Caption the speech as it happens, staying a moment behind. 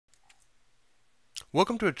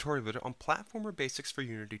Welcome to a tutorial video on Platformer Basics for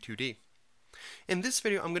Unity 2D. In this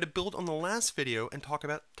video, I'm going to build on the last video and talk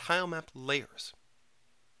about tilemap layers.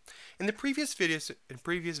 In the previous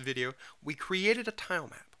video, we created a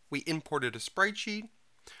tilemap. We imported a sprite sheet,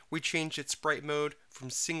 we changed its sprite mode from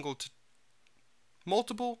single to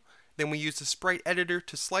multiple, then we used the sprite editor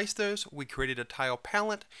to slice those, we created a tile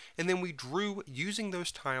palette, and then we drew using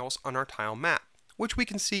those tiles on our tile map, which we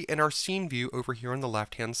can see in our scene view over here on the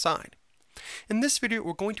left-hand side. In this video,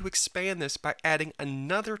 we're going to expand this by adding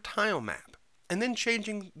another tile map and then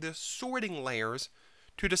changing the sorting layers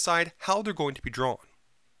to decide how they're going to be drawn.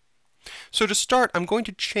 So to start, I'm going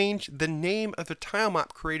to change the name of the tile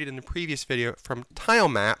map created in the previous video from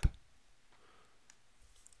tilemap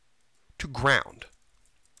to ground.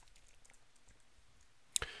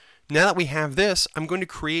 Now that we have this, I'm going to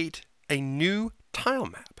create a new tile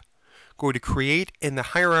map. I'm going to create in the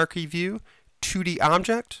hierarchy view 2D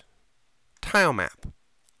object, tile map.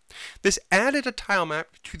 This added a tile map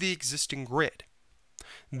to the existing grid.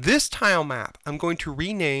 This tile map I'm going to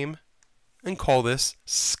rename and call this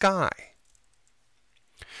sky.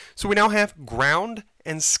 So we now have ground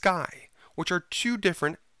and sky, which are two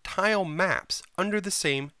different tile maps under the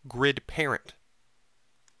same grid parent.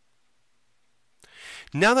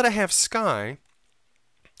 Now that I have sky,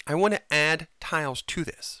 I want to add tiles to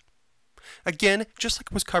this. Again, just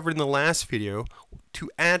like was covered in the last video, to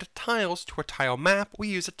add tiles to a tile map, we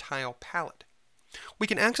use a tile palette. We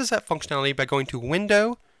can access that functionality by going to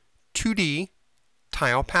Window, 2D,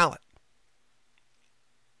 Tile Palette.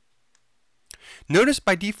 Notice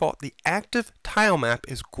by default the active tile map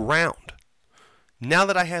is ground. Now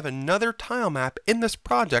that I have another tile map in this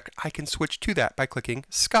project, I can switch to that by clicking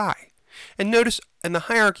Sky. And notice in the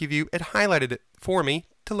hierarchy view, it highlighted it for me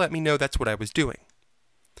to let me know that's what I was doing.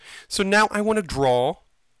 So now I want to draw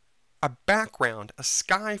a background, a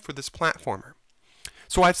sky for this platformer.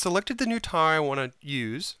 So I've selected the new tile I want to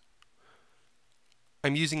use.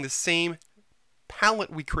 I'm using the same palette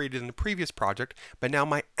we created in the previous project, but now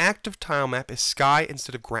my active tile map is sky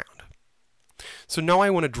instead of ground. So now I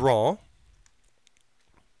want to draw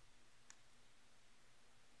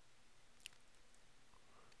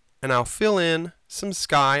and I'll fill in some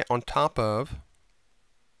sky on top of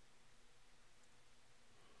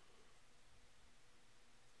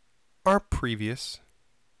our previous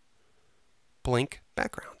blank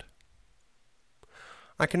background.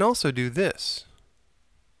 I can also do this.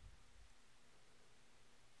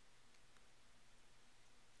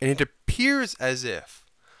 And it appears as if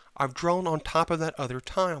I've drawn on top of that other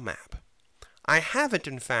tile map. I haven't,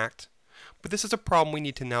 in fact, but this is a problem we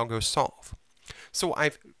need to now go solve. So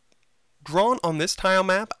I've drawn on this tile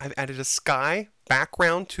map, I've added a sky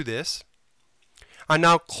background to this. I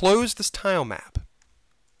now close this tile map.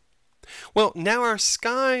 Well, now our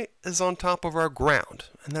sky is on top of our ground,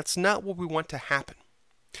 and that's not what we want to happen.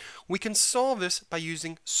 We can solve this by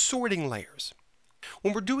using sorting layers.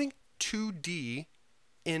 When we're doing 2D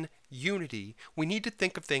in Unity, we need to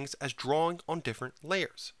think of things as drawing on different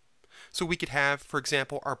layers. So we could have, for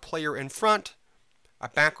example, our player in front, a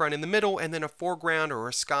background in the middle, and then a foreground or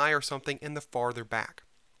a sky or something in the farther back.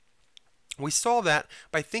 We solve that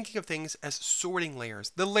by thinking of things as sorting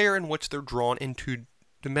layers, the layer in which they're drawn in two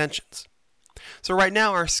dimensions. So right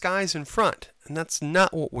now our sky's in front, and that's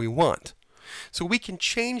not what we want. So we can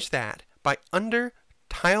change that by under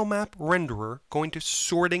Tilemap Renderer going to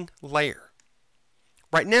sorting layer.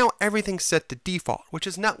 Right now everything's set to default, which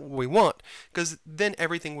is not what we want, because then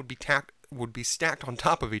everything would be stacked on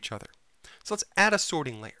top of each other. So let's add a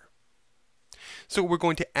sorting layer. So we're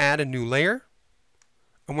going to add a new layer,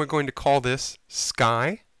 and we're going to call this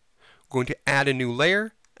sky. We're going to add a new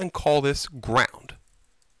layer and call this ground.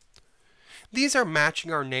 These are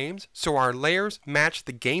matching our names, so our layers match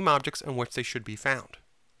the game objects in which they should be found.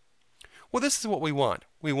 Well, this is what we want.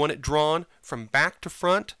 We want it drawn from back to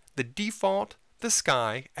front, the default, the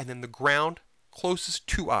sky, and then the ground closest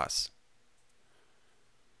to us.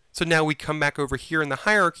 So now we come back over here in the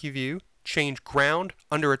hierarchy view, change ground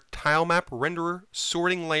under a tilemap renderer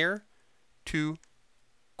sorting layer to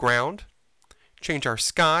ground, change our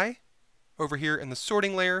sky over here in the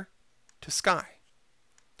sorting layer to sky.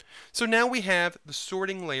 So now we have the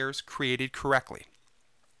sorting layers created correctly.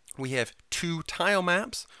 We have two tile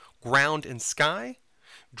maps, ground and sky,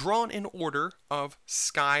 drawn in order of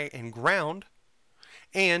sky and ground.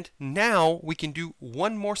 And now we can do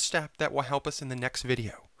one more step that will help us in the next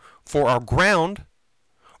video. For our ground,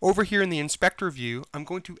 over here in the inspector view, I'm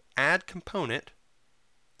going to add component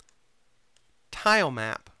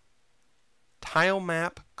Tilemap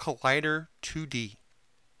Collider 2D.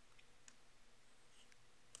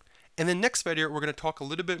 In the next video, we're going to talk a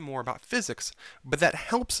little bit more about physics, but that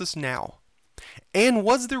helps us now. And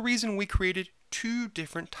was the reason we created two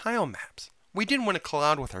different tile maps. We didn't want to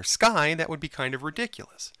collide with our sky. That would be kind of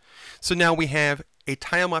ridiculous. So now we have a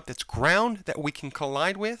tile map that's ground that we can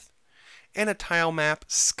collide with, and a tile map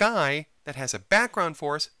sky that has a background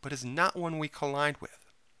for us, but is not one we collide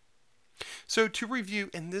with. So to review,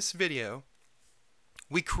 in this video,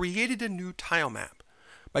 we created a new tile map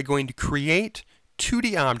by going to Create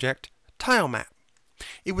 2D Object Tile Map.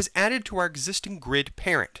 It was added to our existing grid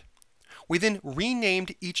parent. We then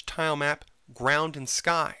renamed each tile map Ground and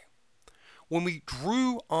Sky. When we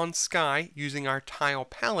drew on sky using our tile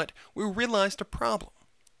palette, we realized a problem.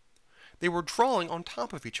 They were drawing on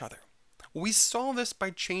top of each other. We saw this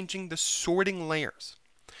by changing the sorting layers.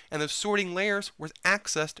 And the sorting layers was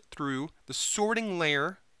accessed through the sorting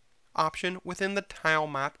layer option within the tile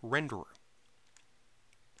map renderer.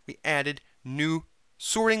 We added new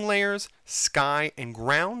sorting layers, sky and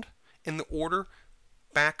ground, in the order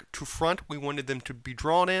back to front we wanted them to be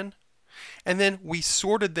drawn in. And then we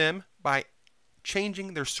sorted them by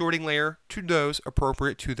changing their sorting layer to those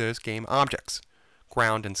appropriate to those game objects,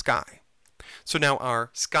 ground and sky. So now our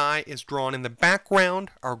sky is drawn in the background,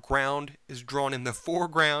 our ground is drawn in the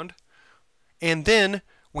foreground, and then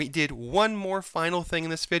we did one more final thing in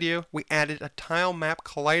this video. We added a Tilemap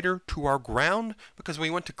Collider to our ground because we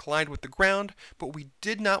want to collide with the ground, but we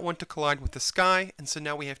did not want to collide with the sky, and so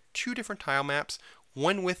now we have two different tile maps,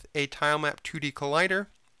 one with a Tilemap 2D Collider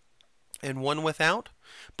and one without,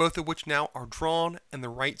 both of which now are drawn in the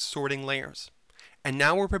right sorting layers. And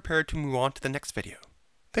now we're prepared to move on to the next video.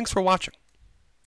 Thanks for watching.